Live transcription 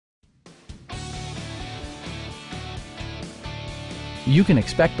You can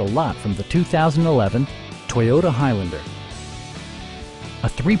expect a lot from the 2011 Toyota Highlander. A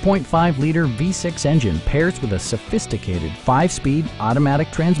 3.5-liter V6 engine pairs with a sophisticated 5-speed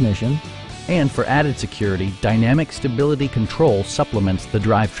automatic transmission, and for added security, dynamic stability control supplements the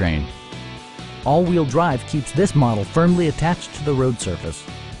drivetrain. All-wheel drive keeps this model firmly attached to the road surface.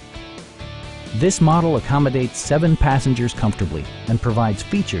 This model accommodates 7 passengers comfortably and provides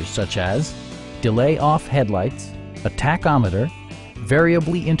features such as delay-off headlights, a tachometer,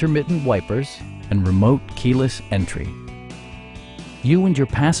 variably intermittent wipers, and remote keyless entry. You and your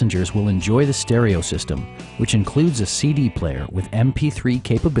passengers will enjoy the stereo system, which includes a CD player with MP3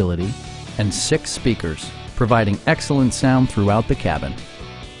 capability and 6 speakers, providing excellent sound throughout the cabin.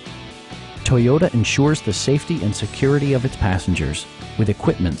 Toyota ensures the safety and security of its passengers with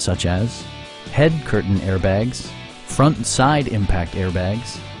equipment such as head curtain airbags, front and side impact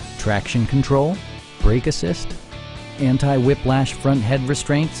airbags, traction control, brake assist, anti-whiplash front head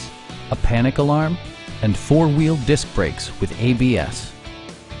restraints, a panic alarm, and 4-wheel disc brakes with ABS.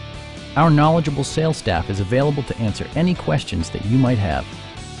 Our knowledgeable sales staff is available to answer any questions that you might have.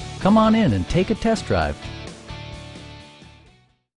 Come on in and take a test drive.